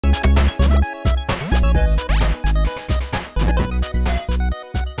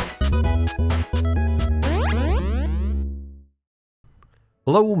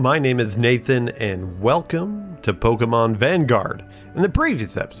Hello, my name is Nathan and welcome to Pokemon Vanguard. In the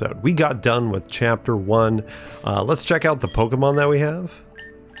previous episode, we got done with Chapter 1. Let's check out the Pokemon that we have.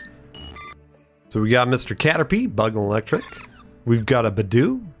 So we got Mr. Caterpie, Bug and Electric. We've got a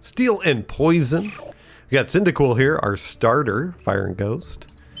Badoo, Steel and Poison. We got Cyndaquil here, our starter, Fire and Ghost.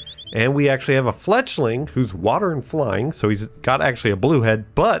 And we actually have a Fletchling who's Water and Flying, so he's got actually a blue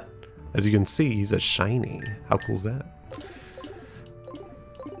head, but as you can see, he's a shiny. How cool is that?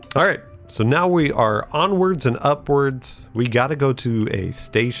 Alright, so now we are onwards and upwards. We gotta go to a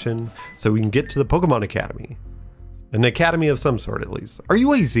station so we can get to the Pokemon Academy. An academy of some sort, at least. Are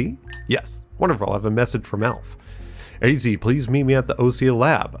you AZ? Yes. Wonderful, I have a message from Alf. AZ, please meet me at the OCA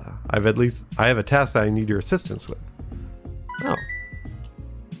lab. I have a task that I need your assistance with. Oh.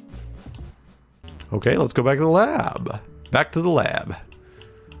 Okay, let's go back to the lab. Back to the lab.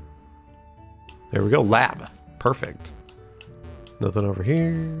 There we go, lab. Perfect. Nothing over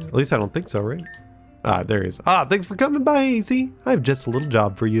here. At least I don't think so, right? Ah, there he is. Ah, thanks for coming by, AZ. I have just a little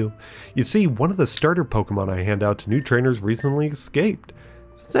job for you. You see, one of the starter Pokemon I hand out to new trainers recently escaped.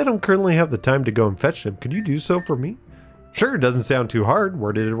 Since I don't currently have the time to go and fetch him, could you do so for me? Sure, it doesn't sound too hard.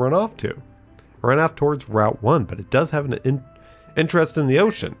 Where did it run off to? It ran off towards Route 1, but it does have an interest in the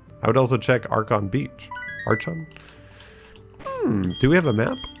ocean. I would also check Archon Beach. Archon? Do we have a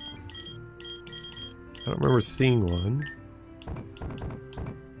map? I don't remember seeing one.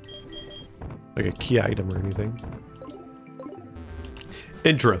 Like a key item or anything.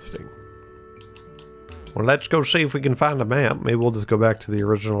 Interesting. Well, let's go see if we can find a map. Maybe we'll just go back to the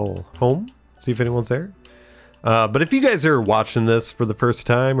original home, see if anyone's there. But if you guys are watching this for the first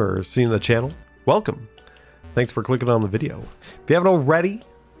time or seeing the channel, welcome. Thanks for clicking on the video. If you haven't already,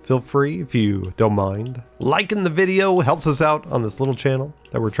 feel free, if you don't mind, liking the video. Helps us out on this little channel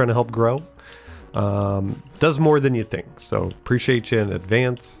that we're trying to help grow. Does more than you think, so appreciate you in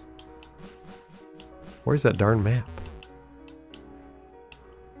advance. Where's that darn map?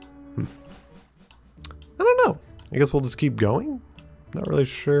 I don't know. I guess we'll just keep going. Not really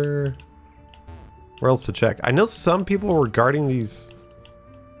sure where else to check. I know some people were guarding these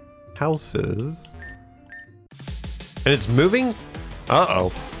houses. And it's moving?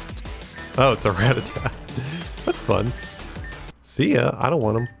 Uh-oh. Oh, it's a Rattata. That's fun. See ya. I don't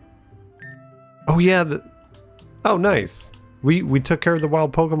want them. Oh yeah, oh nice. We took care of the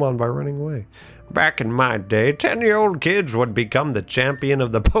wild Pokemon by running away. Back in my day, 10-year-old kids would become the champion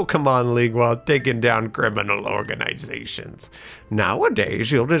of the Pokemon League while taking down criminal organizations.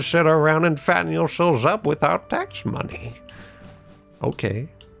 Nowadays, you'll just sit around and fatten yourselves up without tax money. Okay.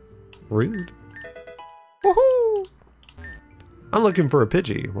 Rude. Woohoo! I'm looking for a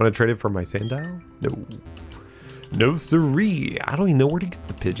Pidgey. Want to trade it for my Sandile? No. No siree. I don't even know where to get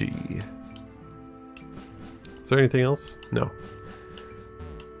the Pidgey. Is there anything else? No.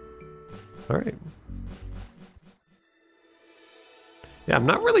 Alright. Yeah, I'm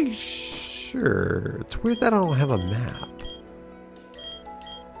not really sure. It's weird that I don't have a map.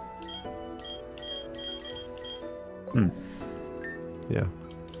 Yeah,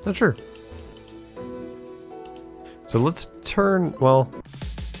 not sure. So let's turn, well,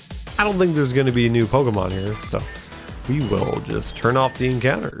 I don't think there's going to be a new Pokemon here, so we will just turn off the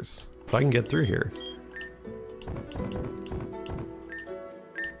encounters so I can get through here.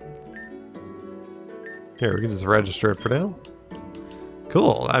 Here, we can just register it for now.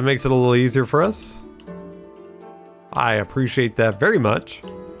 Cool, that makes it a little easier for us. I appreciate that very much.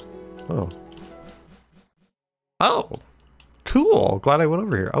 Oh. Oh, cool. Glad I went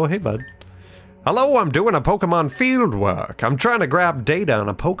over here. Oh, hey, bud. Hello, I'm doing a Pokemon field work. I'm trying to grab data on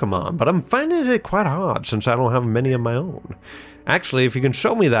a Pokemon, but I'm finding it quite hard since I don't have many of my own. Actually, if you can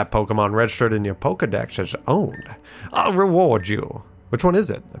show me that Pokemon registered in your Pokedex as owned, I'll reward you. Which one is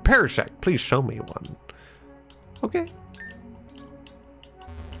it? A Parashek. Please show me one. Okay.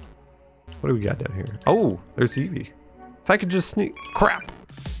 What do we got down here? Oh, there's Eevee. If I could just sneak... Crap!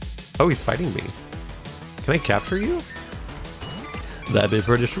 Oh, he's fighting me. Can I capture you? That'd be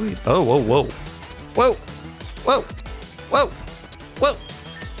pretty sweet. Oh, whoa, whoa. Whoa! Whoa! Whoa! Whoa!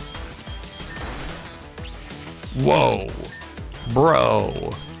 Whoa!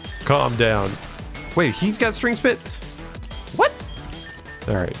 Bro! Calm down. Wait, he's got String Spit? What?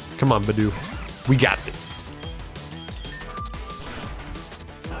 Alright, come on, Badoo. We got this.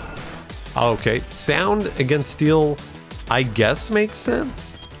 Okay, sound against steel, I guess makes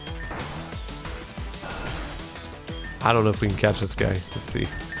sense. I don't know if we can catch this guy. Let's see.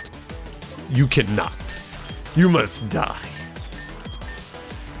 You cannot. You must die.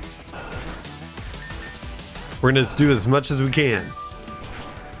 We're gonna just do as much as we can.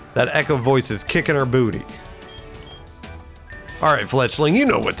 That echo voice is kicking our booty. All right, Fletchling, you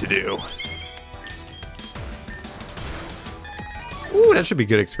know what to do. Ooh, that should be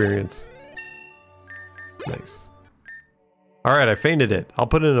good experience. Nice. All right, I fainted it. I'll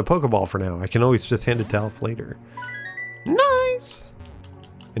put it in a Pokeball for now. I can always just hand it to Alf later. Nice.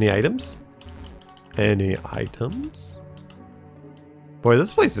 Any items? Any items? Boy,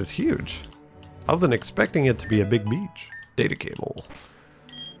 this place is huge. I wasn't expecting it to be a big beach. Data cable.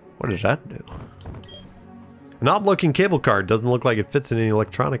 What does that do? An odd-looking cable card. Doesn't look like it fits in any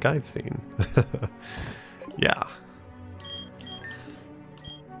electronic I've seen. Yeah.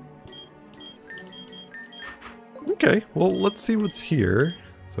 Okay, well, let's see what's here.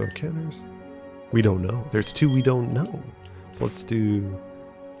 So, counters. We don't know. There's 2 we don't know. So let's do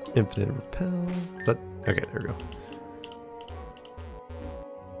infinite repel. Is that... Okay, there we go.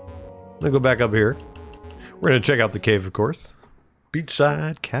 I'm gonna go back up here. We're gonna check out the cave, of course.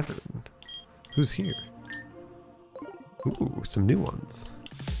 Beachside Cavern. Who's here? Ooh, some new ones.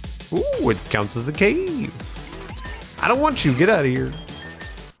 Ooh, it counts as a cave. I don't want you. Get out of here.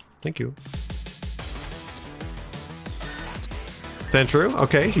 Thank you. Is that true?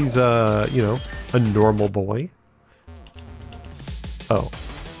 Okay, he's you know, a normal boy. Oh.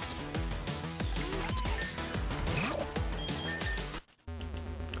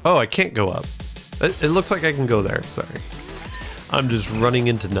 Oh, I can't go up. It looks like I can go there. Sorry. I'm just running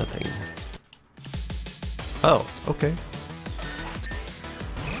into nothing. Oh, okay.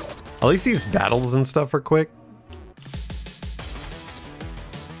 At least these battles and stuff are quick.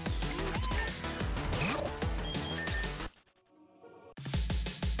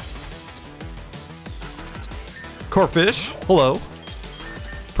 Corfish, hello.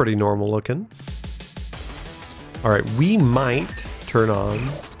 Pretty normal looking. All right, we might turn on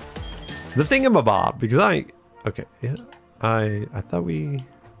the thingamabob because okay, yeah, I thought we,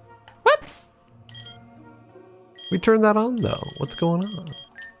 what? We turned that on though. What's going on?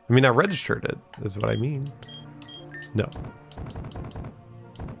 I mean, I registered it, is what I mean. No.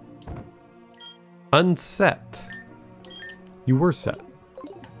 Unset. You were set.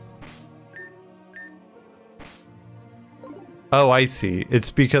 Oh, I see. It's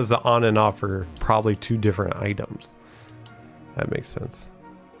because the on and off are probably 2 different items. That makes sense.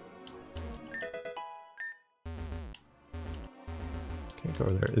 Can't go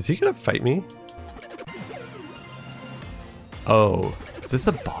over there. Is he gonna fight me? Oh, is this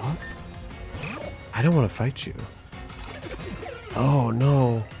a boss? I don't want to fight you. Oh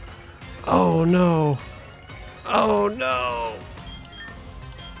no. Oh no. Oh no.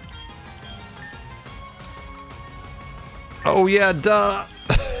 Oh yeah, duh.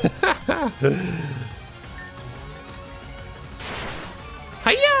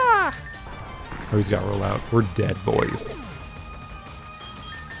 Hiya! Oh, he's got to roll out. We're dead, boys.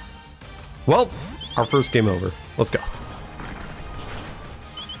 Well, our first game over. Let's go.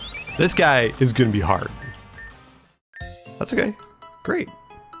 This guy is going to be hard. That's okay. Great. A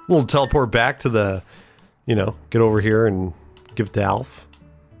little teleport back to the, you know, get over here and give it to Alf.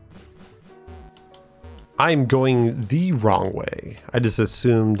 I'm going the wrong way. I just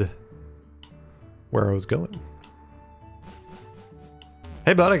assumed where I was going.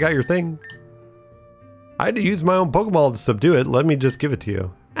 Hey, bud, I got your thing. I had to use my own Pokeball to subdue it. Let me just give it to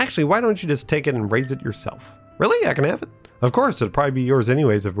you. Actually, why don't you just take it and raise it yourself? Really? I can have it? Of course, it'd probably be yours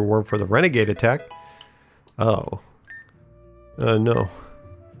anyways if it weren't for the Renegade attack. Oh. No.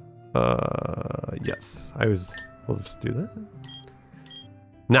 Yes. We'll just do that.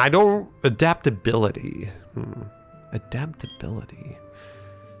 No, I don't... Adaptability. Adaptability.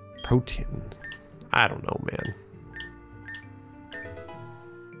 Protein. I don't know, man.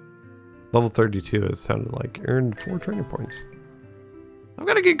 Level 32, it sounded like. Earned 4 training points. I'm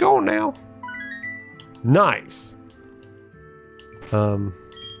gonna get going now. Nice. Let's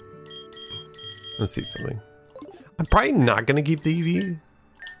see something. I'm probably not gonna keep the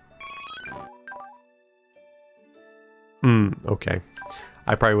EV. Okay.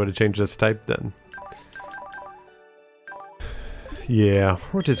 I probably would have changed this type then. Yeah,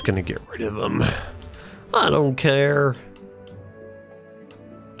 we're just gonna get rid of him. I don't care.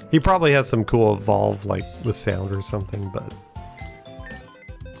 He probably has some cool evolve, like with sound or something, but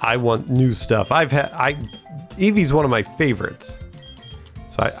I want new stuff. Eevee's one of my favorites,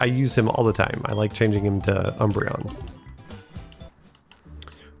 so I use him all the time. I like changing him to Umbreon.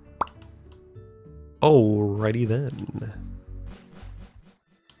 Alrighty then.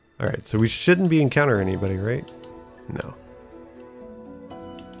 All right, so we shouldn't be encountering anybody, right? No.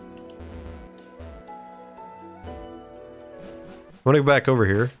 I want to go back over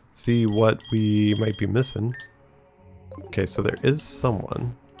here, see what we might be missing. Okay, so there is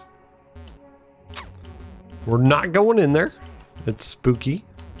someone. We're not going in there. It's spooky.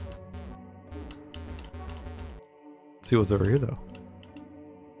 Let's see what's over here though.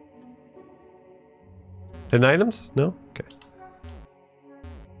 Hidden items? No? Okay.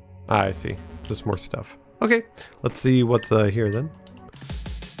 Ah, I see. Just more stuff. Okay, let's see what's here then.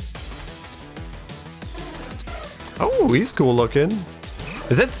 Oh, he's cool looking.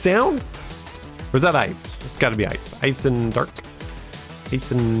 Is that sound? Or is that ice? It's gotta be ice. Ice and dark.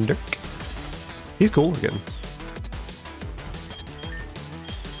 Ice and dark. He's cool looking.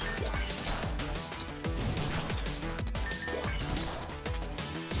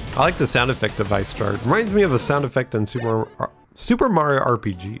 I like the sound effect of Ice Shard. Reminds me of a sound effect in Super Mario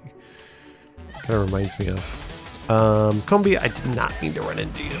RPG. Kind of reminds me of. Combi, I did not mean to run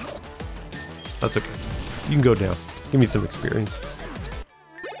into you. That's okay. You can go down. Give me some experience.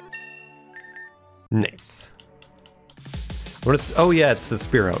 Nice. Oh yeah, it's the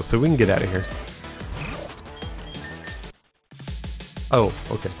Spearow, so we can get out of here. Oh,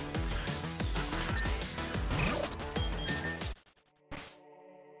 okay.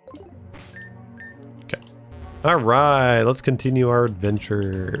 Okay. All right, let's continue our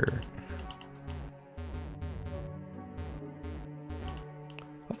adventure.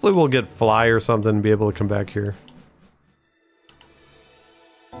 Hopefully we'll get Fly or something and be able to come back here.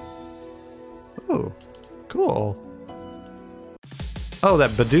 Oh, cool. Oh, that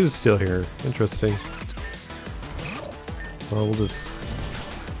Badoo's still here. Interesting. Well, we'll just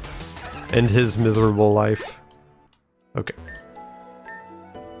end his miserable life. Okay.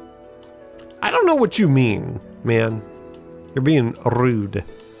 I don't know what you mean, man. You're being rude.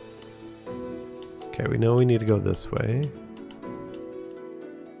 Okay, we know we need to go this way.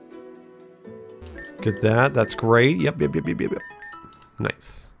 Get that. That's great. Yep.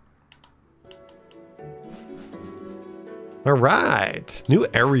 Nice. All right. New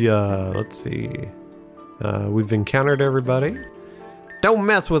area. Let's see. We've encountered everybody. Don't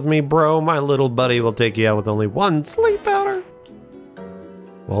mess with me, bro. My little buddy will take you out with only one sleep powder.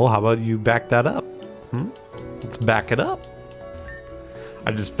 Well, how about you back that up? Let's back it up.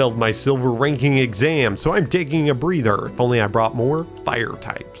 I just failed my silver ranking exam, so I'm taking a breather. If only I brought more fire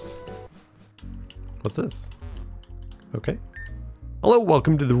types. What's this? Okay. Hello,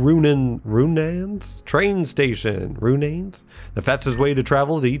 welcome to the Runans train station. Runans? The fastest way to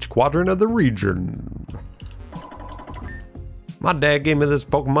travel to each quadrant of the region. My dad gave me this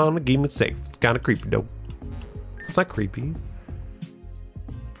Pokemon to keep me safe. It's kind of creepy though. It's not creepy.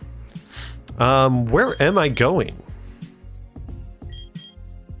 Where am I going?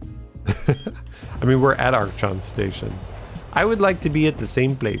 I mean, we're at Archon Station. I would like to be at the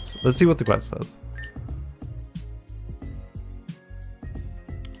same place. Let's see what the quest says.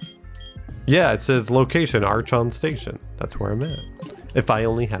 Yeah, it says location, Archon Station. That's where I'm at. If I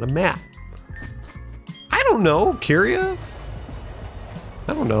only had a map. I don't know, Kyria?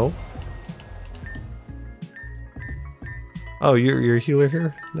 I don't know. Oh, you're a healer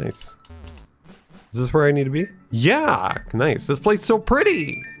here? Nice. Is this where I need to be? Yeah, nice. This place is so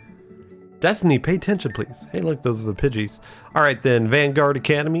pretty. Destiny, pay attention, please. Hey, look, those are the Pidgeys. All right, then, Vanguard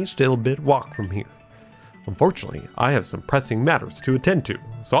Academy, still a bit walk from here. Unfortunately, I have some pressing matters to attend to,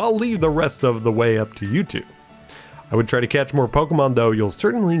 so I'll leave the rest of the way up to you two. I would try to catch more Pokemon, though. You'll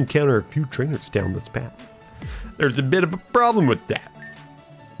certainly encounter a few trainers down this path. There's a bit of a problem with that.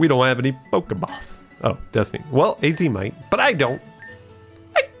 We don't have any Pokeballs. Oh, Destiny. Well, AZ might, but I don't.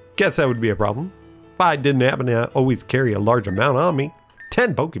 I guess that would be a problem. If I didn't happen to always carry a large amount on me.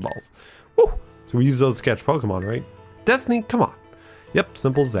 10 Pokeballs. Woo! So we use those to catch Pokemon, right? Destiny, come on. Yep,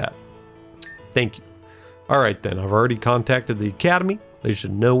 simple as that. Thank you. Alright then, I've already contacted the Academy. They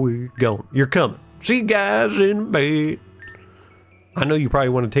should know where you're going. You're coming. See guys in bed. I know you probably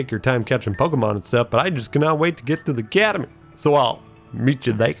want to take your time catching Pokemon and stuff, but I just cannot wait to get to the Academy. So I'll meet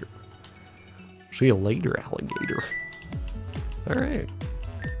you there. See you later, alligator. Alright.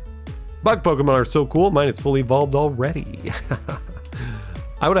 Bug Pokemon are so cool. Mine is fully evolved already.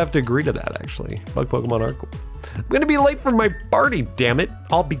 I would have to agree to that, actually. Bug Pokemon are cool. I'm gonna be late for my party, damn it.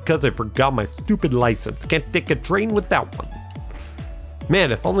 All because I forgot my stupid license. Can't take a train without one.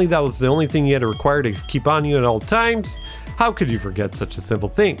 Man, if only that was the only thing you had to require to keep on you at all times. How could you forget such a simple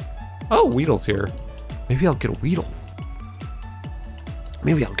thing? Oh, Weedle's here. Maybe I'll get a Weedle.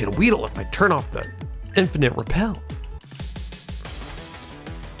 Maybe I'll get a Weedle if I turn off the infinite repel.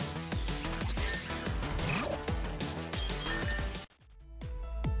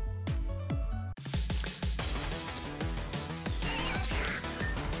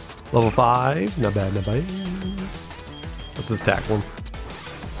 Level 5, not bad, not bad. What's this attack one?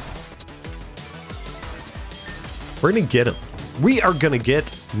 We're gonna get him. We are gonna get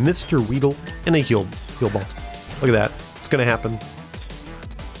Mr. Weedle in a heal ball. Look at that. It's gonna happen.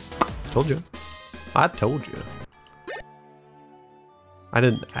 Told you. I told you.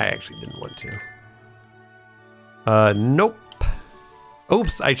 I actually didn't want to. Nope.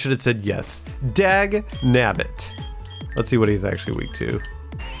 Oops, I should have said yes. Dag nabbit. Let's see what he's actually weak to.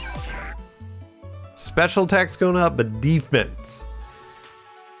 Special attack's going up, but defense.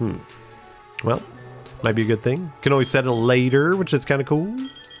 Well, might be a good thing. Can always set it later, which is kind of cool.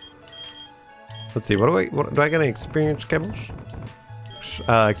 Let's see. What do I get? Any experience cables?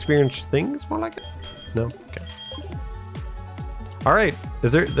 Experience things? More like it? No. Okay. All right.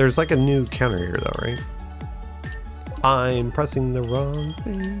 There's like a new counter here, though, right? I'm pressing the wrong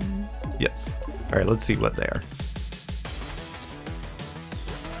thing. Yes. All right. Let's see what they are.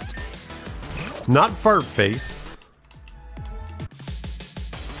 Not fart face.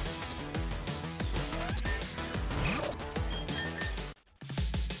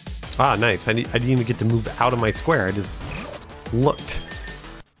 Ah, nice. I didn't even get to move out of my square. I just looked.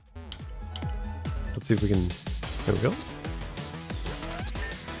 Let's see if we can... There we go.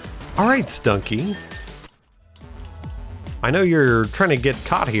 All right, Stunky. I know you're trying to get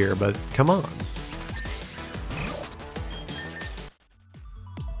caught here, but come on.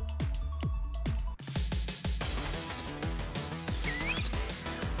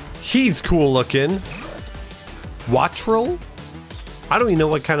 He's cool looking. Watchroll? I don't even know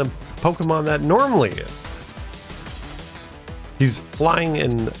what kind of Pokemon that normally is. He's flying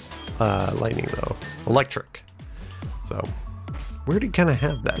in lightning though. Electric. So, where'd he kind of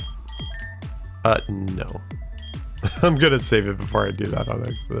have that? No. I'm gonna save it before I do that on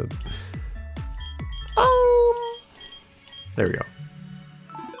accident. There we go.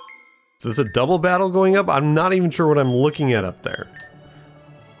 Is this a double battle going up? I'm not even sure what I'm looking at up there.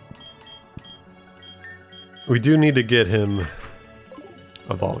 We do need to get him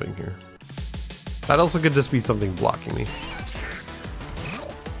evolving here. That also could just be something blocking me.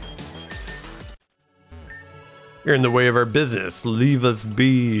 You're in the way of our business. Leave us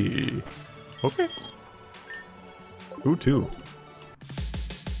be. Okay. Ooh, too.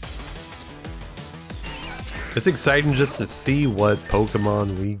 It's exciting just to see what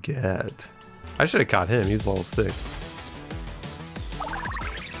Pokemon we get. I should have caught him. He's level 6.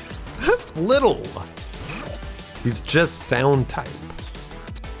 Little. He's just sound type.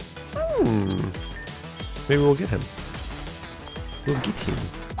 Maybe we'll get him. We'll get him.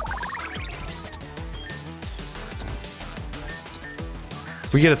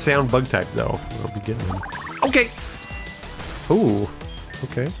 We get a sound bug type though. We'll be getting him. Okay. Ooh.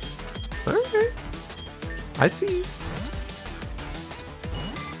 Okay. Alright. I see.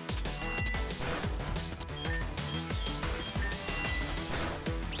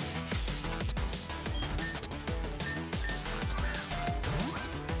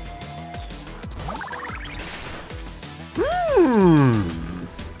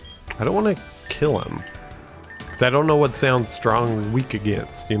 I don't want to kill him. Because I don't know what sounds strong weak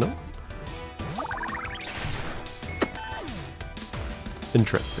against, you know?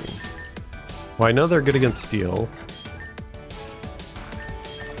 Interesting. Well, I know they're good against steel.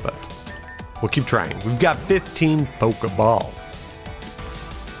 But we'll keep trying. We've got 15 Pokeballs.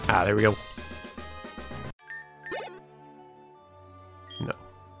 Ah, there we go. No.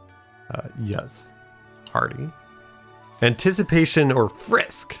 Yes. Hardy. Anticipation or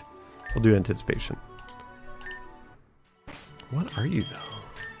Frisk. We'll do anticipation. What are you though?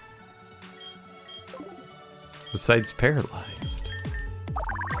 Besides paralyzed.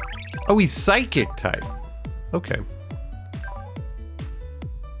 Oh, he's psychic type. Okay.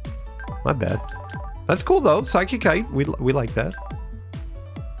 My bad. That's cool though. Psychic type. We like that.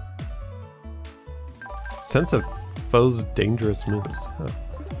 Sense of foes' dangerous moves. Huh.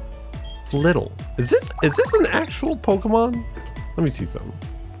 Little. Is this an actual Pokemon? Let me see something.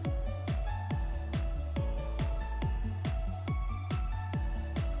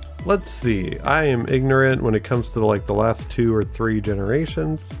 Let's see. I am ignorant when it comes to like the last 2 or 3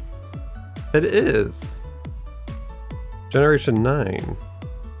 generations. It is. Generation 9.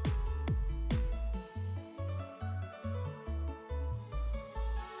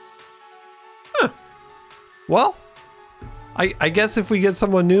 Huh. Well, I guess if we get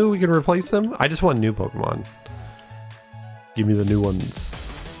someone new, we can replace them. I just want new Pokemon. Give me the new ones.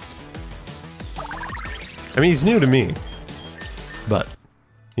 I mean, he's new to me, but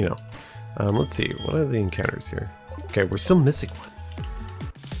you know. Let's see. What are the encounters here? Okay, we're still missing one.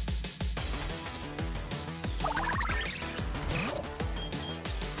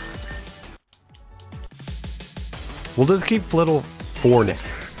 We'll just keep Flittle for now.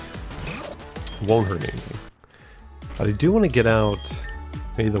 Won't hurt anything. But I do want to get out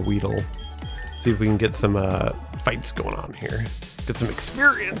maybe the Weedle. See if we can get some fights going on here. Get some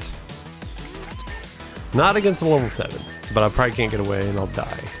experience. Not against a level 7, but I probably can't get away and I'll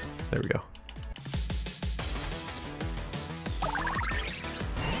die. There we go.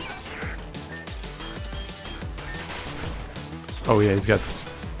 Oh yeah, he's got...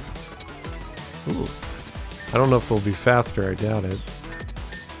 Ooh. I don't know if it'll be faster, I doubt it.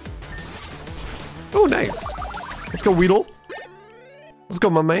 Oh, nice. Let's go, Weedle. Let's go,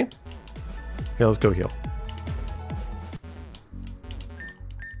 my man. Yeah, let's go heal.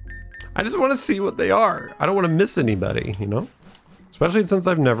 I just want to see what they are. I don't want to miss anybody, you know? Especially since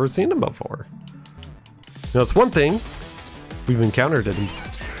I've never seen them before. You know, it's one thing we've encountered it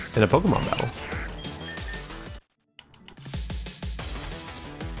in a Pokemon battle.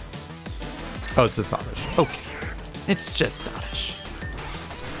 Oh, it's just Oddish. Okay. It's just Oddish.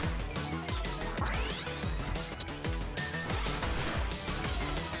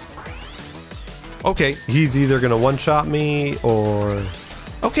 Okay, he's either gonna one-shot me or...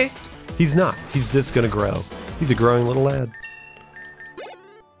 Okay, he's not. He's just gonna grow. He's a growing little lad.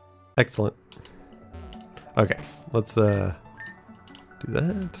 Excellent. Okay, let's do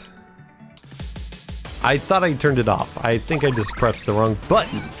that. I thought I turned it off. I think I just pressed the wrong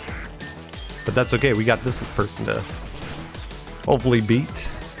button. But that's okay, we got this person to hopefully beat.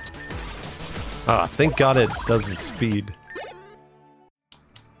 Ah, thank God it does the speed.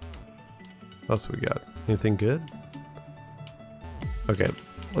 What else we got? Anything good? Okay,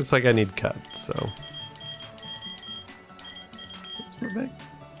 looks like I need cut, so. Let's move back.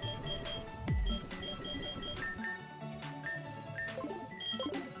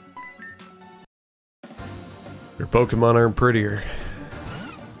 Your Pokemon aren't prettier.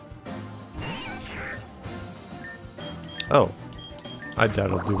 Oh, I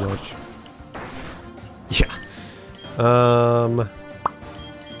doubt it'll do much. Yeah.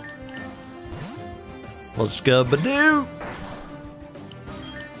 Let's go, Badoo.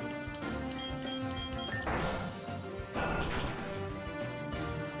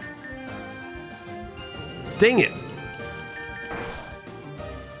 Dang it.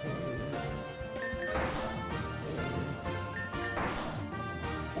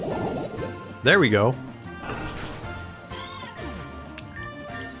 There we go.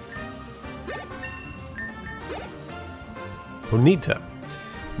 Bonita.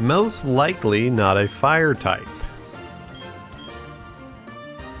 Most likely not a fire type.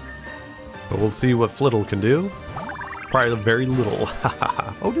 But we'll see what Flittle can do. Probably very little.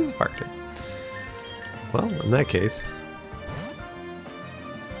 Oh, it is a fire type. Well, in that case.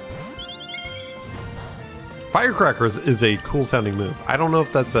 Firecracker is a cool sounding move. I don't know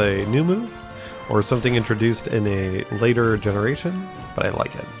if that's a new move or something introduced in a later generation, but I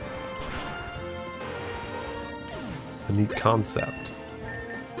like it. A neat concept.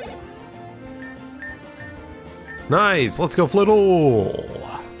 Nice! Let's go, Flittle!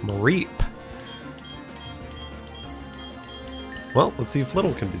 Mareep. Well, let's see if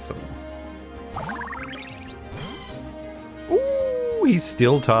Flittle can do something. Ooh, he's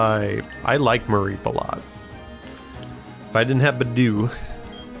Steel type. I like Mareep a lot. If I didn't have Badoo,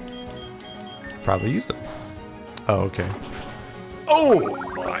 probably use him. Oh, okay. Oh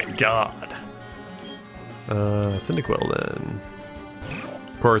my god! Cyndaquil then.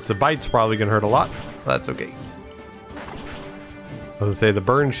 Of course, the bite's probably gonna hurt a lot. That's okay. I was gonna say the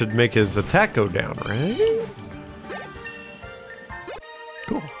burn should make his attack go down, right?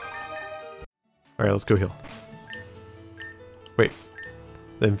 Cool. Alright, let's go heal. Wait.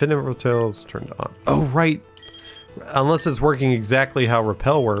 The Infinite Repel's turned on. Oh, right! Unless it's working exactly how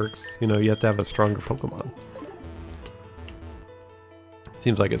Repel works, you know, you have to have a stronger Pokemon.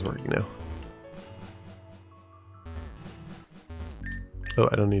 Seems like it's working now. Oh,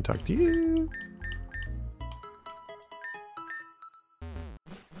 I don't need to talk to you.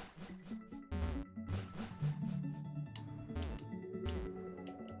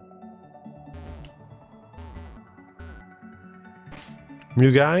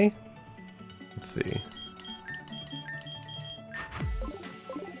 New guy? Let's see.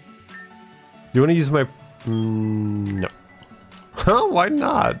 You want to use my... no. Huh? Why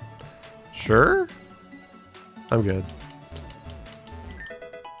not? Sure? I'm good.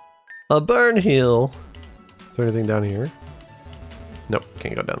 A burn heal. Is there anything down here? Nope,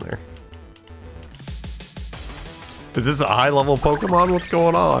 can't go down there. Is this a high level Pokemon? What's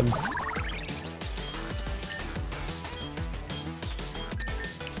going on?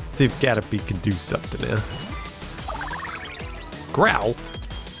 See if Caterpie can do something now. Growl?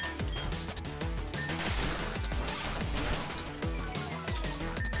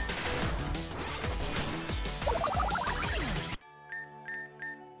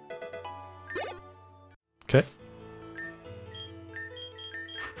 Okay.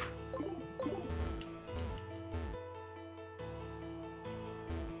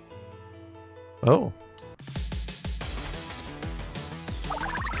 Oh.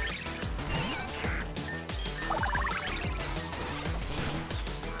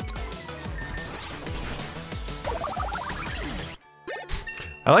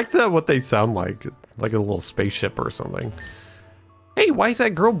 I like what they sound like a little spaceship or something. Hey, why is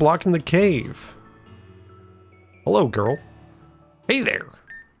that girl blocking the cave? Hello, girl. Hey there.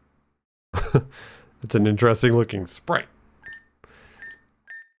 It's an interesting looking sprite.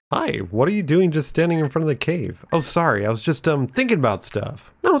 Hi, what are you doing just standing in front of the cave? Oh, sorry, I was just thinking about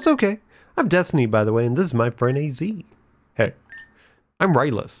stuff. No, it's okay. I'm Destiny, by the way, and this is my friend AZ. Hey, I'm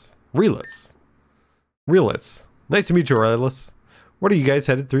Rylus. Realus. Nice to meet you, Rylus. What are you guys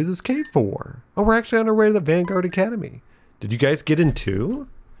headed through this cave for? Oh, we're actually on our way to the Vanguard Academy. Did you guys get in too?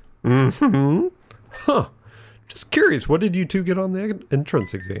 Mm-hmm. Huh. Just curious, what did you two get on the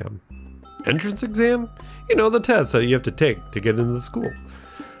entrance exam? Entrance exam? You know, the test that you have to take to get into the school.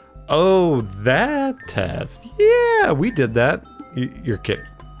 Oh, that test. Yeah, we did that. You're kidding.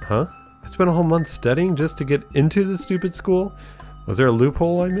 Huh? I spent a whole month studying just to get into this stupid school? Was there a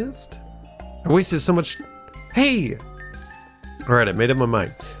loophole I missed? I wasted so much... Hey! Alright, I made up my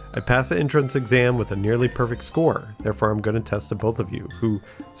mind. I passed the entrance exam with a nearly perfect score. Therefore, I'm going to test the both of you, who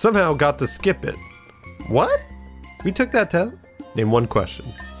somehow got to skip it. What? We took that test? Name one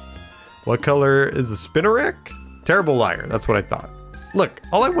question. What color is a Spinnerack? Terrible liar, that's what I thought. Look,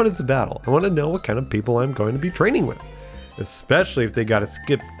 all I want is a battle. I want to know what kind of people I'm going to be training with. Especially if they got to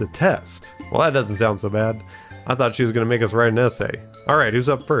skip the test. Well, that doesn't sound so bad. I thought she was going to make us write an essay. Alright, who's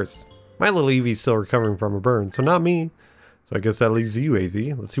up first? My little Eevee's still recovering from a burn, so not me. So I guess that leaves you, AZ.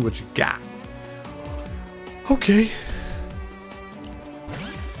 Let's see what you got. Okay.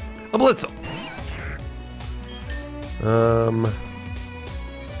 A Blitzel.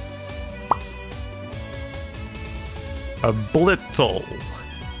 A Blitzel.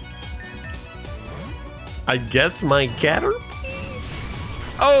 I guess my Caterpie?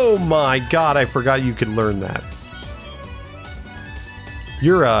 Oh my god, I forgot you could learn that.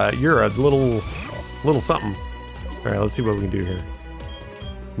 You're a little something. Alright, let's see what we can do here.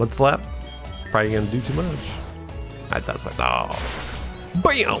 Mud Slap? Probably gonna do too much. That's my thought.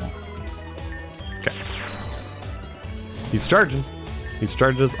 Bam! Okay. He's charging. He's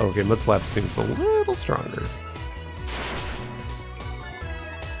charging. Okay, Mud Slap seems a little stronger.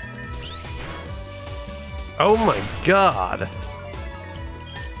 Oh my god!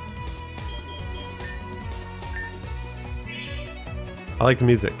 I like the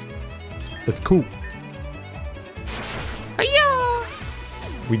music. It's cool. Hi-ya!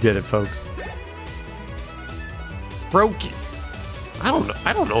 We did it, folks. Brokey. I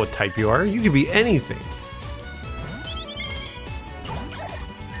don't know what type you are. You could be anything.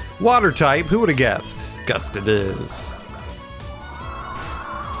 Water type. Who would have guessed? Gust it is.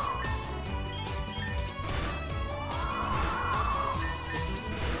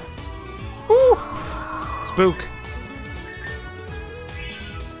 Woo! Spook.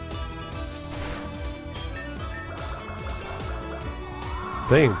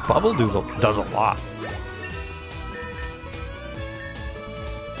 Dang, Bubble does a lot.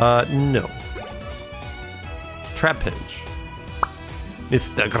 No. Trap Pinch.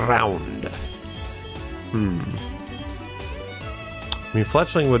 Mr. Ground. I mean,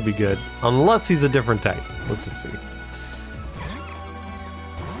 Fletchling would be good, unless he's a different type. Let's just see.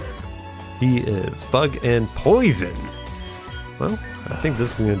 He is Bug and Poison. Well, I think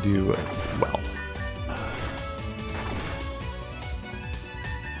this is going to do well.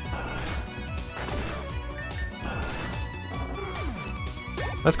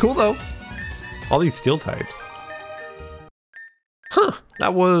 That's cool, though. All these steel types. Huh.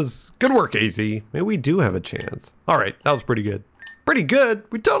 That was good work, AZ. Maybe we do have a chance. All right. That was pretty good. Pretty good.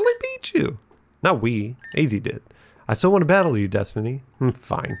 We totally beat you. Not we. AZ did. I still want to battle you, Destiny.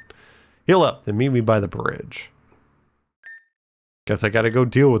 Fine. Heal up, then meet me by the bridge. Guess I gotta go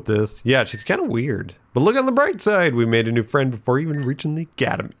deal with this. Yeah, she's kind of weird. But look on the bright side. We made a new friend before even reaching the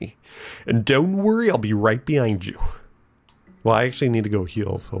academy. And don't worry, I'll be right behind you. Well, I actually need to go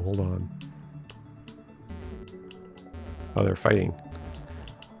heal, so hold on. Oh, they're fighting.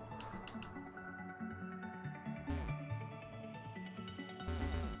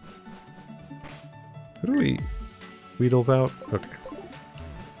 Who do we... Weedle's out? Okay.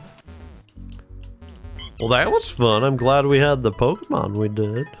 Well, that was fun. I'm glad we had the Pokemon we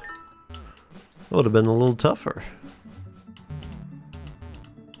did. It would have been a little tougher.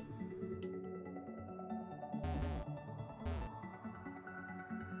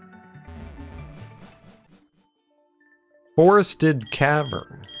 Forested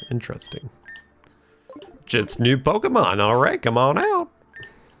Cavern. Interesting. Just new Pokemon. Alright, come on out.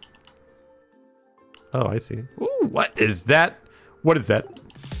 Oh, I see. Ooh, what is that? What is that?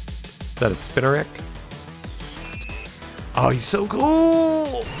 Is that a Spinnerack? Oh, he's so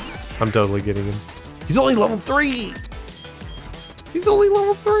cool. I'm totally getting him. He's only level 3. He's only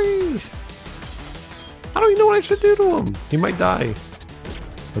level 3. I don't even know what I should do to him. He might die.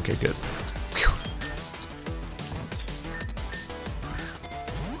 Okay, good. Whew.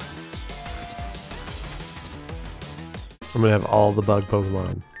 I'm gonna have all the bug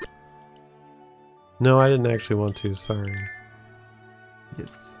Pokemon. No, I didn't actually want to, sorry.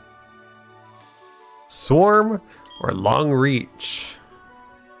 Yes. Swarm or Long Reach?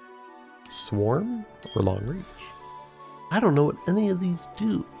 Swarm or Long Reach? I don't know what any of these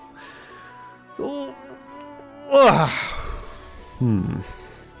do. Oh.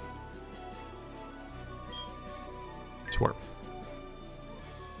 Swarm.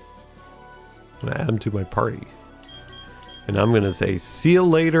 I'm gonna add him to my party. And I'm gonna say, see you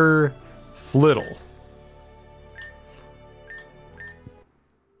later, Flittle.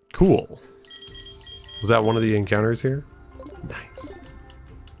 Cool. Was that one of the encounters here? Nice.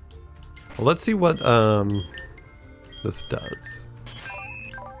 Well, let's see what this does.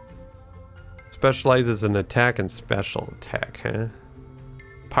 Specializes in attack and special attack, huh?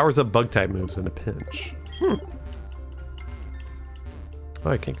 Powers up bug type moves in a pinch. Oh,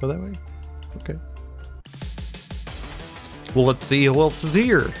 I can't go that way? Okay. Well, let's see who else is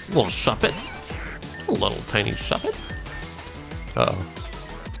here. A little Shuppet. A little tiny Shuppet. Uh-oh.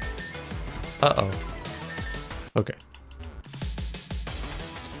 Uh-oh. Okay.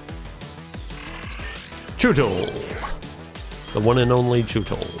 Chootle. The one and only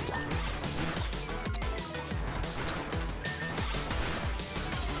Chootle.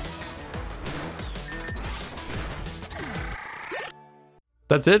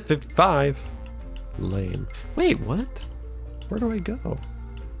 That's it, 55. Lame. Wait, what? Where do I go? Am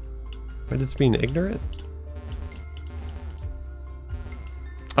I just being ignorant?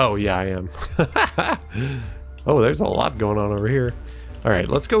 Oh, yeah, I am. Oh, there's a lot going on over here. All right,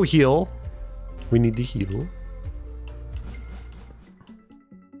 let's go heal. We need to heal.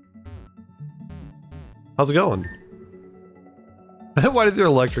 How's it going? Why does your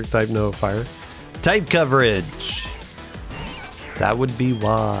electric type know fire? Type coverage. That would be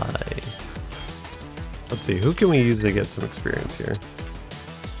why. Let's see, who can we use to get some experience here?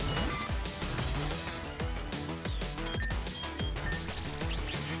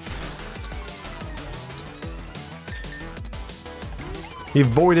 He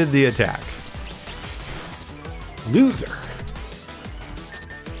avoided the attack. Loser.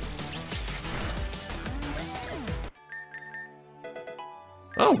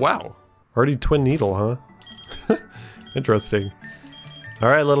 Oh, wow. Already Twin Needle, huh? Interesting. All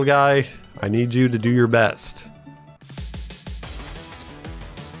right, little guy. I need you to do your best.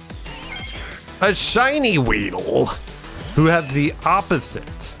 A shiny Weedle who has the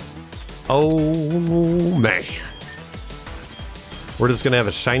opposite. Oh, man. We're just going to have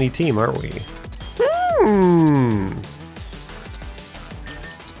a shiny team, aren't we?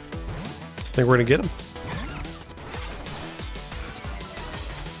 Think we're going to get him.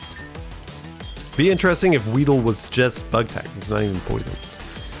 Be interesting if Weedle was just bug type. He's not even poison.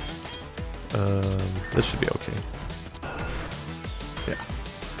 This should be okay. Yeah.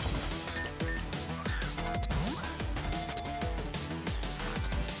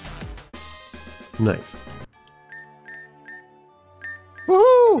 Nice.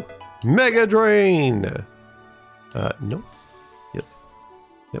 Woohoo! Mega Drain! Nope. Yes.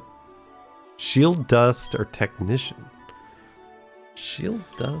 Yep. Shield Dust or Technician. Shield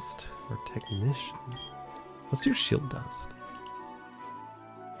Dust or Technician. Let's do Shield Dust.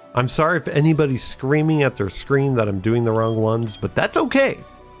 I'm sorry if anybody's screaming at their screen that I'm doing the wrong ones, but that's okay.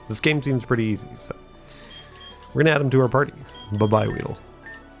 This game seems pretty easy, so we're gonna add him to our party. Bye-bye, Weedle.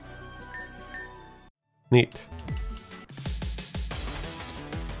 Neat.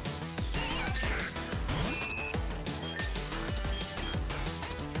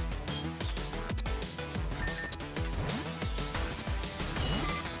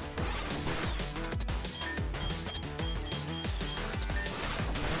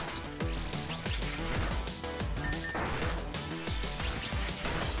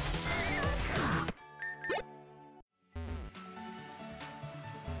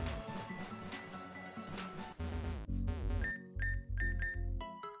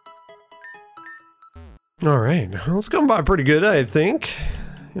 All right, well, it's going by pretty good, I think.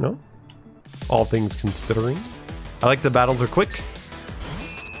 You know, all things considering. I like the battles are quick.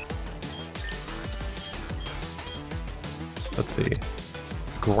 Let's see.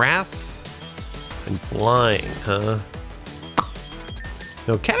 Grass and flying, huh?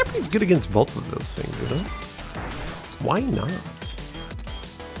 No, Caterpie's good against both of those things, you know? Why not?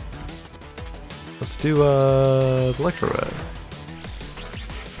 Let's do Electro Red.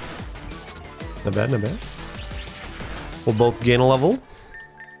 Not bad, not bad. We'll both gain a level.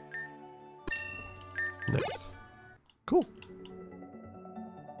 Nice. Cool.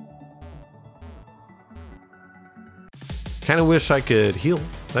 Kind of wish I could heal.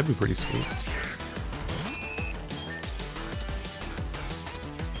 That'd be pretty sweet.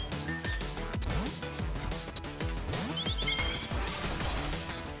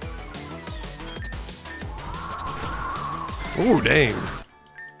 Oh, dang.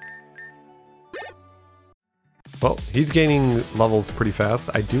 Well, he's gaining levels pretty fast.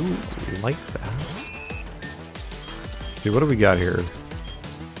 I do like that. Let's see, what do we got here?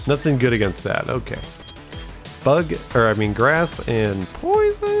 Nothing good against that. Okay. Bug, or I mean grass and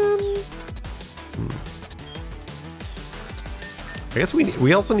poison. I guess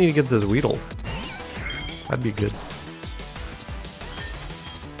we also need to get this Weedle. That'd be good.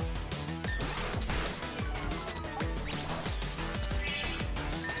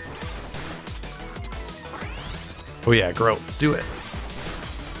 Oh yeah, growth. Do it.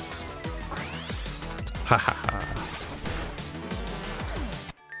 Ha ha ha.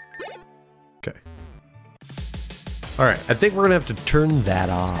 Okay. Alright, I think we're gonna have to turn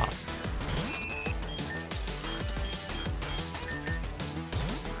that off.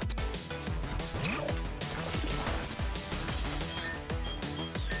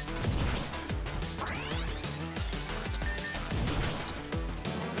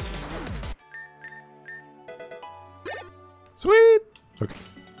 Sweet! Okay.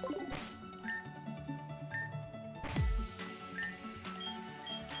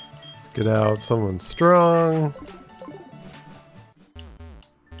 Let's get out someone strong.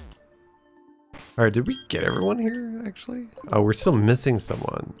 Alright, did we get everyone here, actually? Oh, we're still missing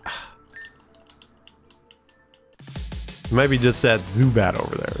someone. It might be just that Zubat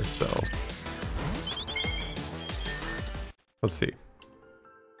over there, so. Let's see.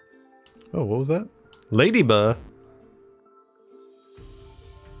 Oh, what was that? Ladybug.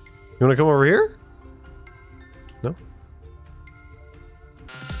 You want to come over here? No?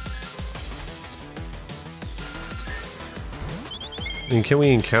 And can we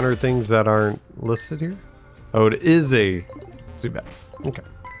encounter things that aren't listed here? Oh, it is a Zubat. Okay.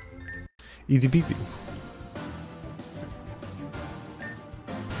 Easy peasy.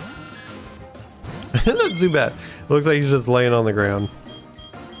 That Zubat looks like he's just laying on the ground.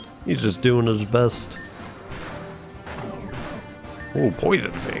 He's just doing his best. Oh,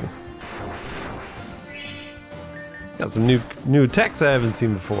 poison thing. Got some new attacks I haven't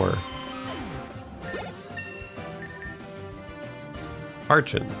seen before.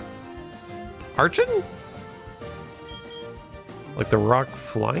 Archon. Archon? Like the rock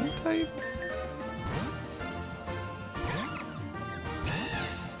flying type?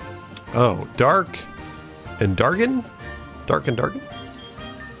 Oh, Dark and Dargan? Dark and Dargan?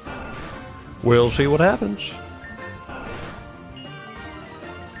 We'll see what happens.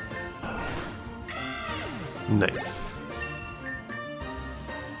 Nice.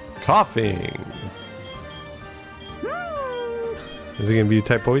 Coughing. Is it gonna be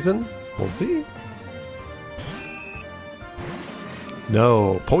type poison? We'll see.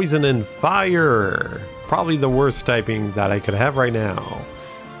 No, poison and fire. Probably the worst typing that I could have right now.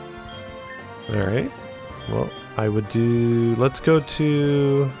 Alright. Well, I would do... Let's go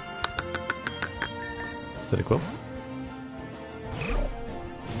to... Cyndaquil.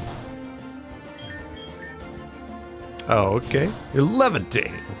 Oh, okay. You're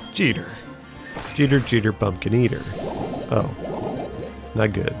levitating. Cheater. Cheater, cheater, pumpkin eater. Oh.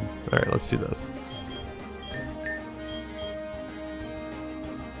 Not good. Alright, let's do this.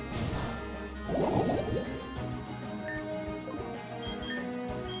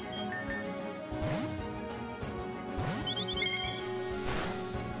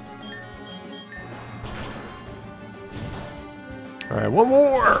 Alright, one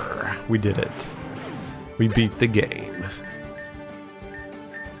more! We did it. We beat the game.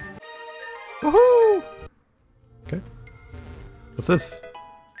 Woohoo! Okay. What's this?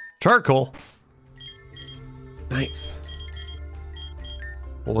 Charcoal. Nice.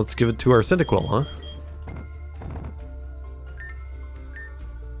 Well, let's give it to our Cyndaquil, huh?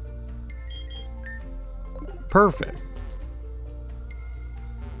 Perfect.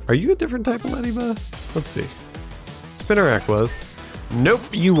 Are you a different type of ladybug? Let's see. Spinarak was. Nope,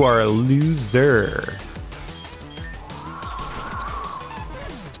 you are a loser.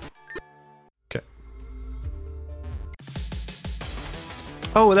 Okay.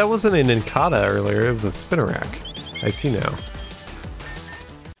 Oh, that wasn't an Incada earlier. It was a Spinarak. I see now.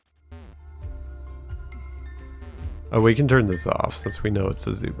 Oh, we can turn this off since we know it's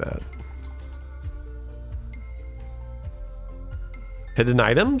a Zubat. Hidden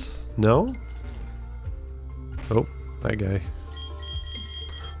items? No? Oh, that guy.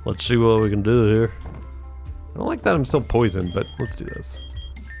 Let's see what we can do here. I don't like that I'm still poisoned, but let's do this.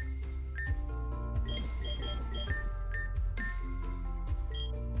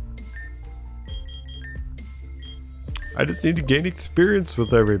 I just need to gain experience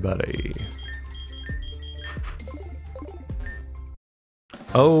with everybody.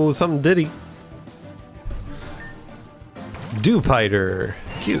 Oh, something did he. Dewpider.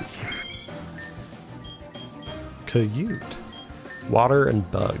 Cute. Cute. Water and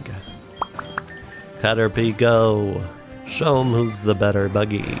bug. Caterpie, go. Show him who's the better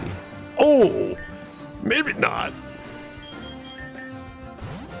buggy. Oh! Maybe not.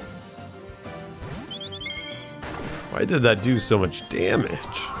 Why did that do so much damage?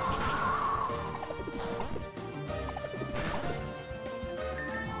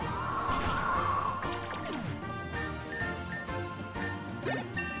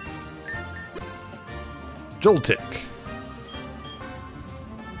 Joltik.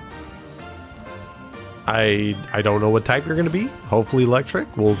 I don't know what type you're going to be. Hopefully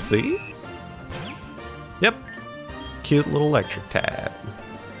electric. We'll see. Yep. Cute little electric type.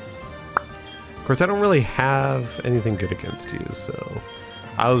 Of course, I don't really have anything good against you, so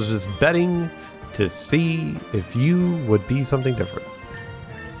I was just betting to see if you would be something different.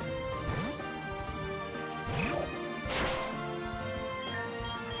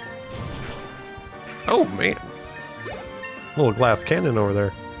 Oh, man. Little glass cannon over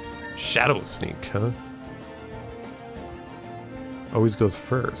there. Shadow Sneak, huh? Always goes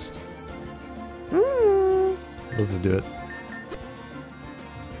first. Let's just do it.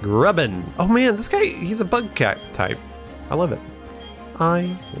 Grubbin. Oh man, this guy, he's a bug cat type. I love it.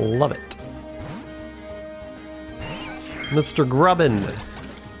 I love it. Mr. Grubbin.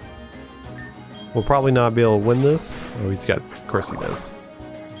 We'll probably not be able to win this. Oh, he's got, of course he does.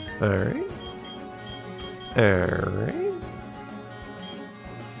 Alright. Alright.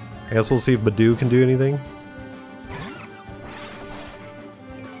 I guess we'll see if Badoo can do anything.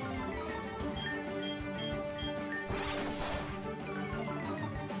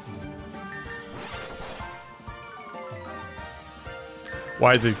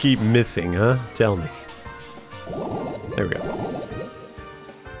 Why does it keep missing, huh? Tell me. There we go.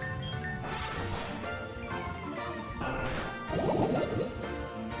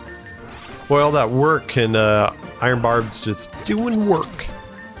 Boy, all that work and Iron Barb's just doing work.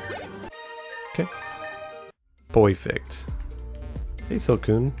 Okay. Boyfict. Hey,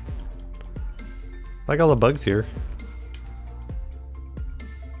 Silcoon. Like all the bugs here.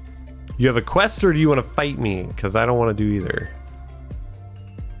 You have a quest or do you want to fight me? Because I don't want to do either.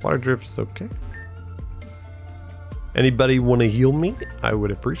 Water drips, okay. Anybody want to heal me? I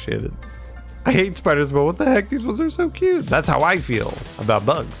would appreciate it. I hate spiders, but what the heck? These ones are so cute. That's how I feel about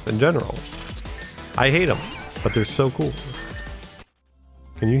bugs in general. I hate them, but they're so cool.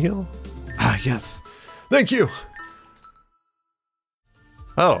 Can you heal? Ah, yes. Thank you.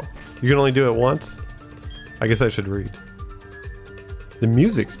 Oh, you can only do it once? I guess I should read. The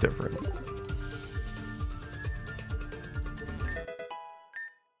music's different.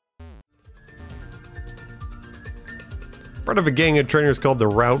 Part of a gang of trainers called the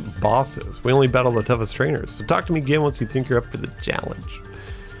Route Bosses. We only battle the toughest trainers. So talk to me again once you think you're up for the challenge.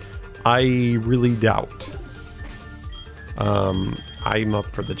 I really doubt. I'm up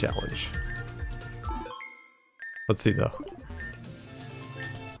for the challenge. Let's see though.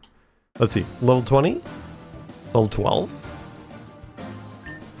 Let's see. Level 20? Level 12?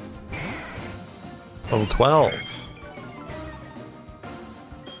 Level 12.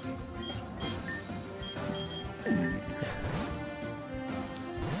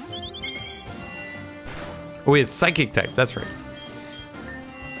 Oh, it's psychic type. That's right.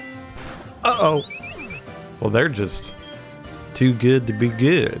 Uh-oh. Well, they're just too good to be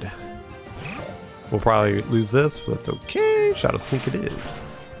good. We'll probably lose this, but that's okay. Shadow Sneak it is.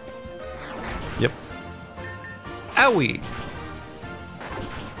 Yep. Owie.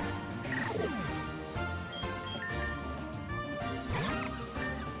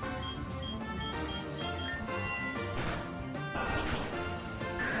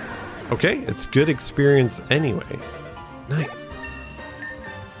 Okay, it's good experience anyway. Nice.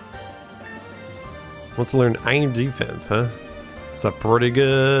 Wants to learn Iron Defense, huh? It's a pretty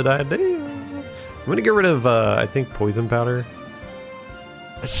good idea. I'm gonna get rid of, I think, Poison Powder.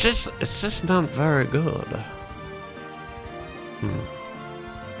 It's just not very good.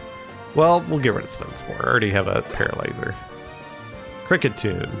 Well, we'll get rid of Stun Spore. I already have a Paralyzer. Cricket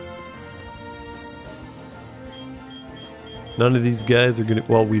Tune. None of these guys are gonna...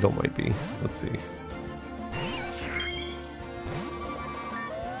 Well, Weedle might be. Let's see.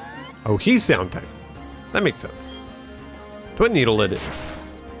 Oh, he's sound type. That makes sense. Twin Needle it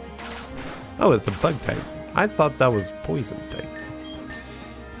is. Oh, it's a bug type. I thought that was poison type.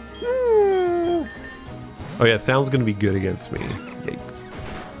 Oh yeah, sound's gonna be good against me. Yikes.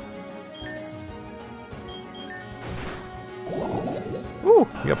 Ooh,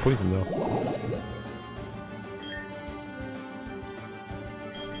 you got poison though.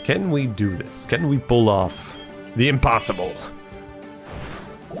 Can we do this? Can we pull off the impossible?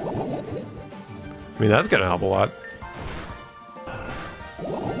 I mean, that's gonna help a lot.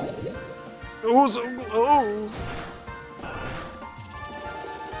 Oh, so close!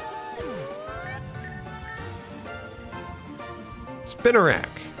 Spinnerack,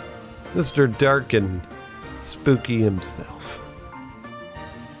 Mr. Dark and Spooky himself.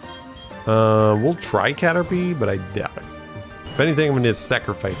 We'll try Caterpie, but I doubt it. If anything, I'm gonna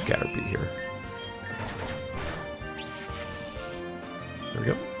sacrifice Caterpie here. There we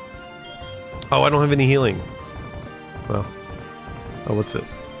go. Oh, I don't have any healing. Well. Oh, what's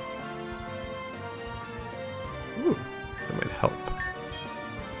this? Ooh, that might help.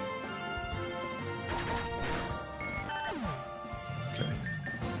 Okay.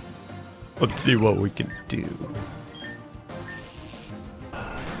 Let's see what we can do.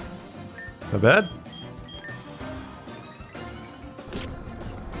 Not bad.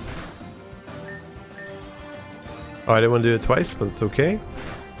 Oh, I didn't want to do it twice, but it's okay.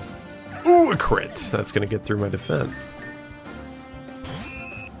 Ooh, a crit. That's going to get through my defense.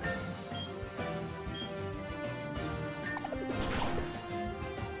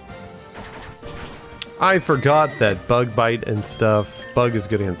 I forgot that Bug Bite and stuff. Bug is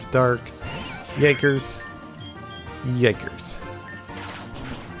good against Dark. Yikers. Yikers.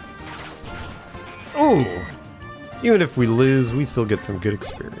 Ooh. Even if we lose, we still get some good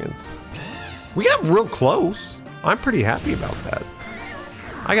experience. We got real close. I'm pretty happy about that.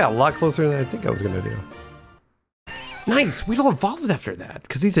 I got a lot closer than I think I was going to do. Nice! Weedle evolved after that,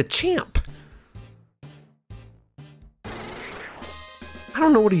 because he's a champ. I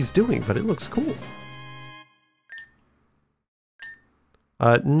don't know what he's doing, but it looks cool.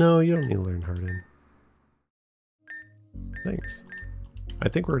 No, you don't need to learn Harden. Thanks. I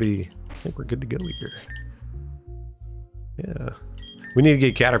think we're good to go here. Yeah. We need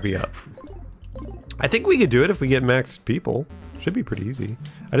to get Caterpie up. I think we could do it if we get max people. Should be pretty easy.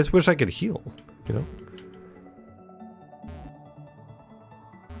 I just wish I could heal, you know?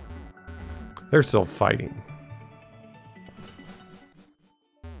 They're still fighting.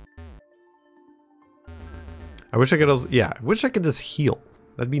 I wish I could also, yeah, I wish I could just heal.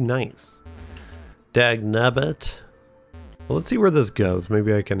 That'd be nice. Dagnabbit. Well, let's see where this goes.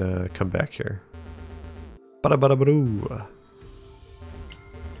 Maybe I can come back here. Bada-bada-badoo.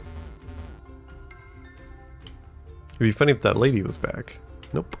 It'd be funny if that lady was back.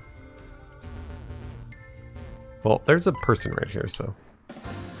 Nope. Well, there's a person right here, so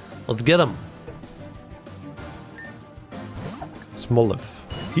let's get him. Smoliv.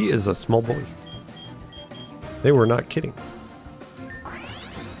 He is a small boy. They were not kidding.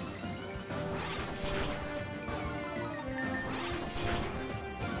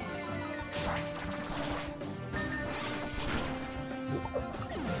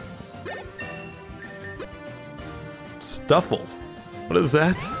 Stuffle. What is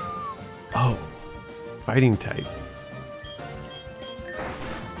that? Oh, fighting type.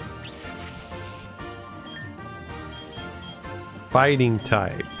 Fighting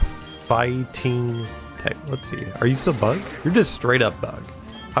type. Fighting type. Let's see. Are you still bug? You're just straight up bug.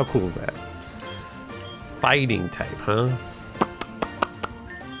 How cool is that? Fighting type, huh?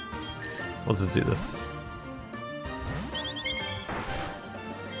 Let's just do this.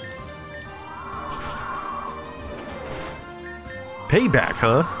 Payback,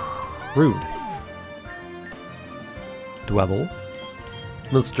 huh? Rude. Dwebble.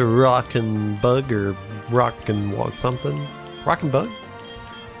 Mr. Rockin' Bug or Rockin' something? Rockin' Bug?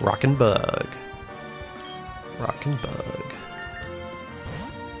 Rockin' Bug. Rockin' Bug.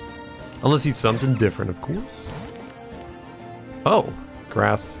 Unless he's something different, of course. Oh,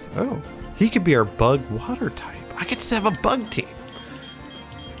 grass. Oh, he could be our bug water type. I could just have a bug team.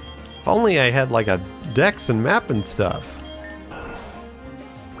 If only I had like a dex and map and stuff.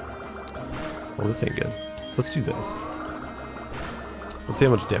 Well, this ain't good. Let's do this. Let's see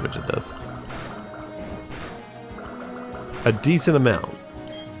how much damage it does. A decent amount.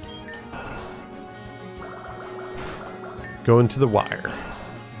 Go into the wire.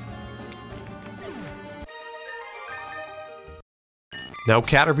 Now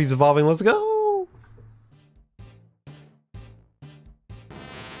Caterpie's evolving. Let's go.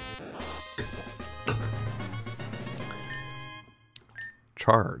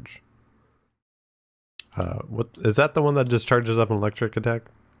 charge. What is that? The one that just charges up an electric attack?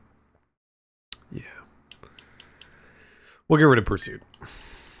 Yeah. We'll get rid of Pursuit.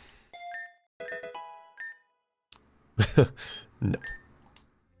 No.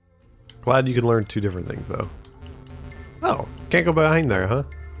 Glad you can learn two different things, though. Oh, can't go behind there, huh?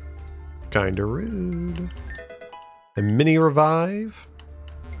 Kinda rude. A mini revive.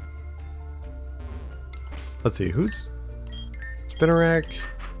 Let's see, who's... Spinnerack.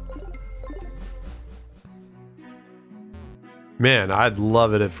 Man, I'd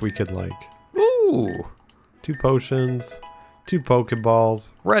love it if we could, like... Ooh! 2 potions, 2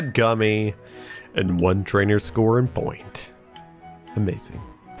 Pokeballs, red gummy, and 1 trainer score and point. Amazing.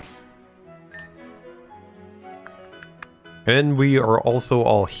 And we are also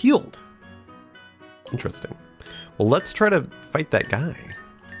all healed. Interesting. Well, let's try to fight that guy.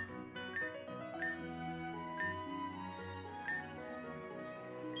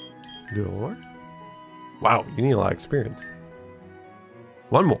 Do one more? Wow, you need a lot of experience.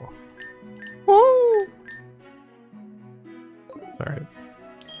 One more. Woo! Alright.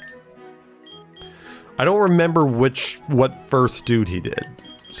 I don't remember what first dude he did.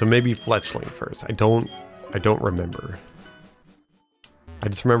 So maybe Fletchling first. I don't remember. I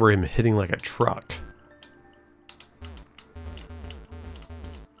just remember him hitting like a truck.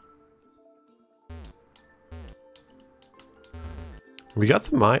 We got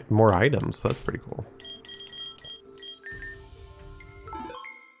some more items, so that's pretty cool.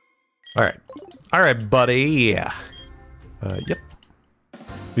 Alright. Alright, buddy. Yeah. Yep.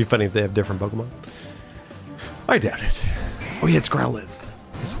 Be funny if they have different Pokemon. I doubt it. Oh yeah, it's Growlithe.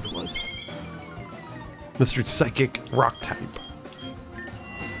 That's what it was. Mr. Psychic Rock type.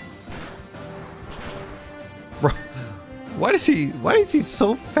 Why is he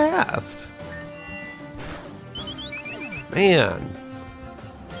so fast? Man.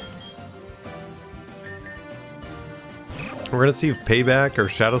 We're gonna see if Payback or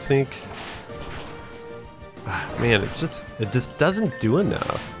Shadow Sneak. Man, it just doesn't do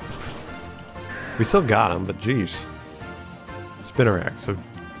enough. We still got him, but geez. Spinnerack. So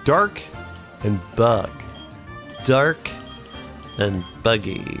dark and bug. Dark and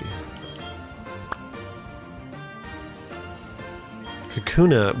buggy.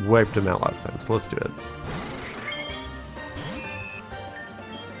 Kakuna wiped him out last time, so let's do it.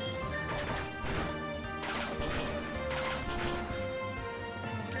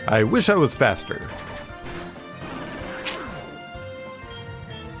 I wish I was faster.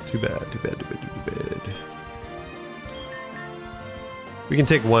 Too bad, too bad, too bad, too bad. We can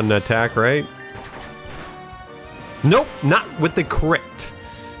take one attack, right? Nope, not with the crit.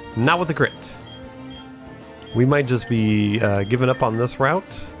 Not with the crit. We might just be giving up on this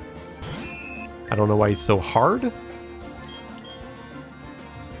route. I don't know why he's so hard. I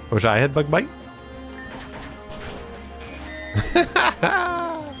wish I had Bug Bite.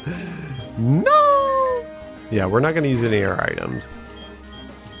 No! Yeah, we're not going to use any air items.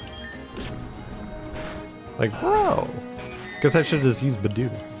 Like, bro. Guess I should just use Badoo.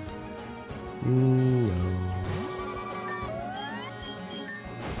 No.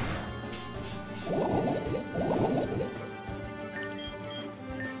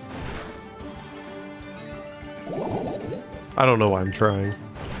 I don't know why I'm trying.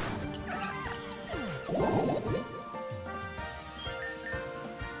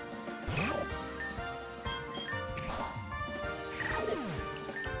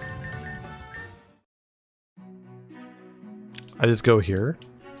 I just go here.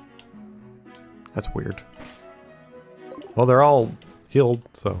 That's weird. Well, they're all healed,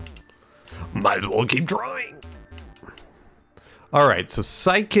 so might as well keep trying. All right, so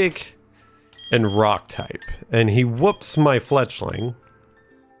Psychic and Rock type, and he whoops my Fletchling.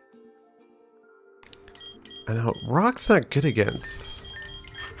 I know Rock's not good against,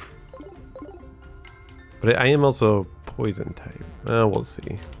 but I am also Poison type. We'll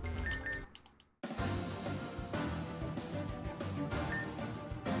see.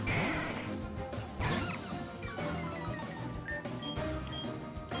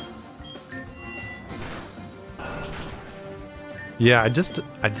 Yeah, I just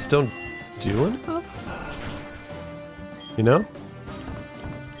don't do enough. You know?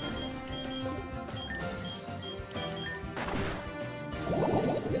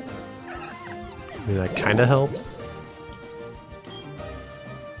 I mean, that kind of helps.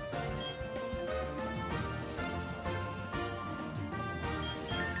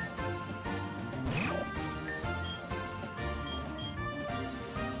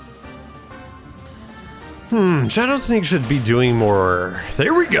 Shadow Sneak should be doing more.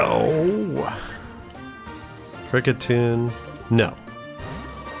 There we go. Cricketune. No.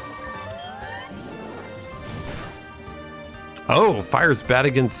 Oh, fire's bad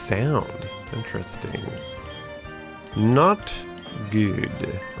against sound. Interesting. Not good.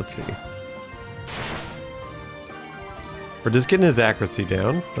 Let's see. We're just getting his accuracy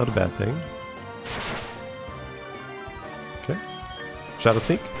down. Not a bad thing. Okay. Shadow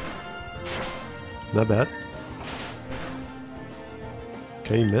Sneak. Not bad.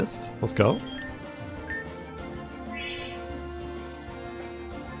 Okay, you missed. Let's go.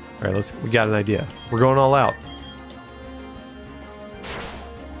 Alright, we got an idea. We're going all out.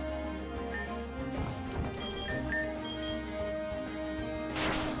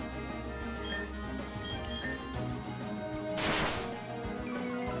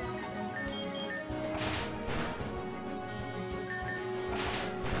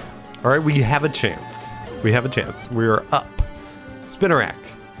 Alright, we have a chance. We have a chance. We are up. Spinnerack.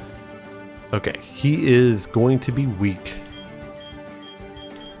 Okay, he is going to be weak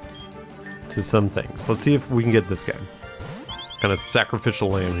to some things. Let's see if we can get this guy. Kind of sacrificial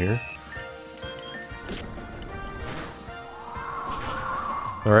lamb here.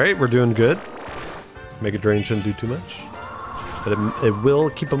 Alright, we're doing good. Mega Drain shouldn't do too much. But it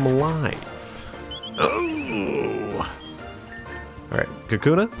will keep him alive. Oh! Alright,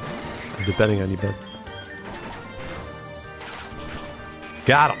 Kakuna. I'm depending on you, bud.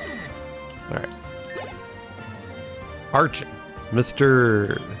 Got him. Alright. Arching.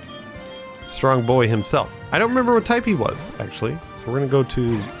 Mr. Strong Boy himself. I don't remember what type he was, actually. So we're going to go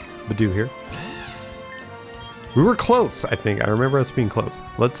to Badoo here. We were close, I think. I remember us being close.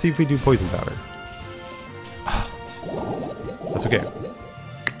 Let's see if we do Poison Powder. That's okay.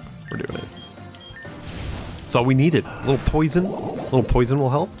 We're doing it. That's all we needed. A little poison. A little poison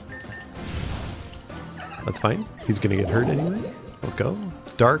will help. That's fine. He's going to get hurt anyway. Let's go.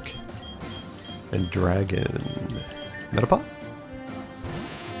 Dark. And Dragon. Metapod?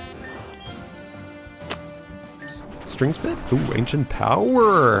 String Spit? Ooh, Ancient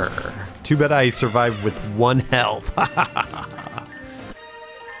Power. Too bad I survived with 1 health. Do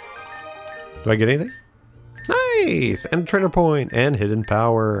I get anything? Nice! And Trainer Point. And Hidden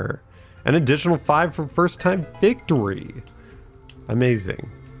Power. An additional 5 for first time victory. Amazing.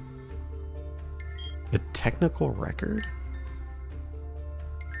 A technical record?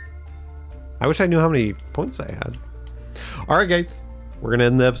 I wish I knew how many points I had. Alright guys, we're gonna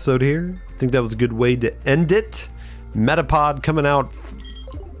end the episode here. I think that was a good way to end it. Metapod coming out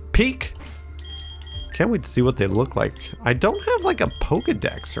peak. Can't wait to see what they look like. I don't have like a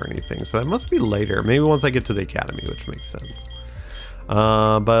Pokedex or anything, so that must be later. Maybe once I get to the academy, which makes sense.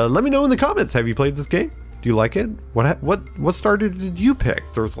 But let me know in the comments, have you played this game? Do you like it? What starter did you pick?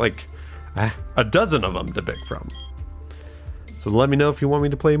 There was like a dozen of them to pick from. So let me know if you want me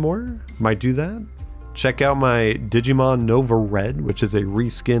to play more. Might do that. Check out my Digimon Nova Red, which is a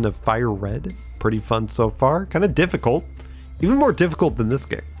reskin of Fire Red. Pretty fun so far. Kind of difficult. Even more difficult than this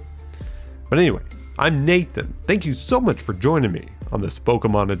game. But anyway, I'm Nathan. Thank you so much for joining me on this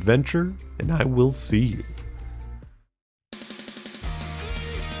Pokemon adventure, and I will see you